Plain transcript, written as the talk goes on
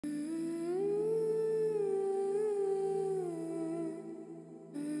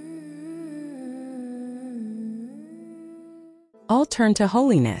all turn to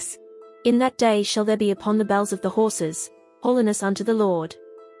holiness. In that day shall there be upon the bells of the horses, holiness unto the Lord.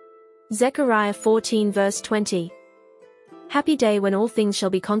 Zechariah 14 verse 20. Happy day when all things shall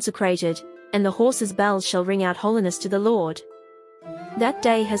be consecrated, and the horses' bells shall ring out holiness to the Lord. That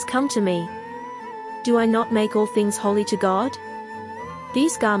day has come to me. Do I not make all things holy to God?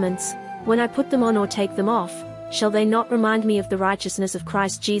 These garments, when I put them on or take them off, shall they not remind me of the righteousness of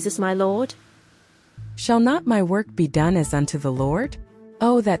Christ Jesus my Lord? Shall not my work be done as unto the Lord?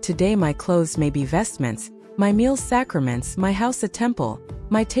 Oh, that today my clothes may be vestments, my meals sacraments, my house a temple,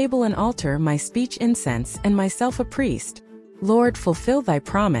 my table an altar, my speech incense, and myself a priest. Lord, fulfill thy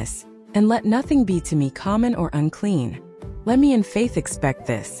promise, and let nothing be to me common or unclean. Let me in faith expect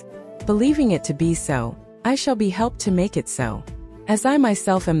this. Believing it to be so, I shall be helped to make it so. As I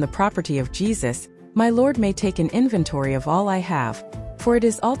myself am the property of Jesus, my Lord may take an inventory of all I have, for it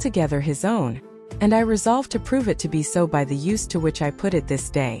is altogether his own, and I resolve to prove it to be so by the use to which I put it this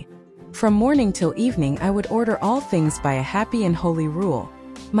day. From morning till evening I would order all things by a happy and holy rule.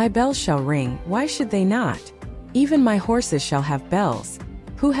 My bells shall ring, why should they not? Even my horses shall have bells.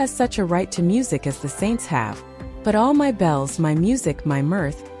 Who has such a right to music as the saints have? But all my bells, my music, my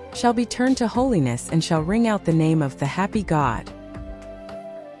mirth, shall be turned to holiness and shall ring out the name of the happy God.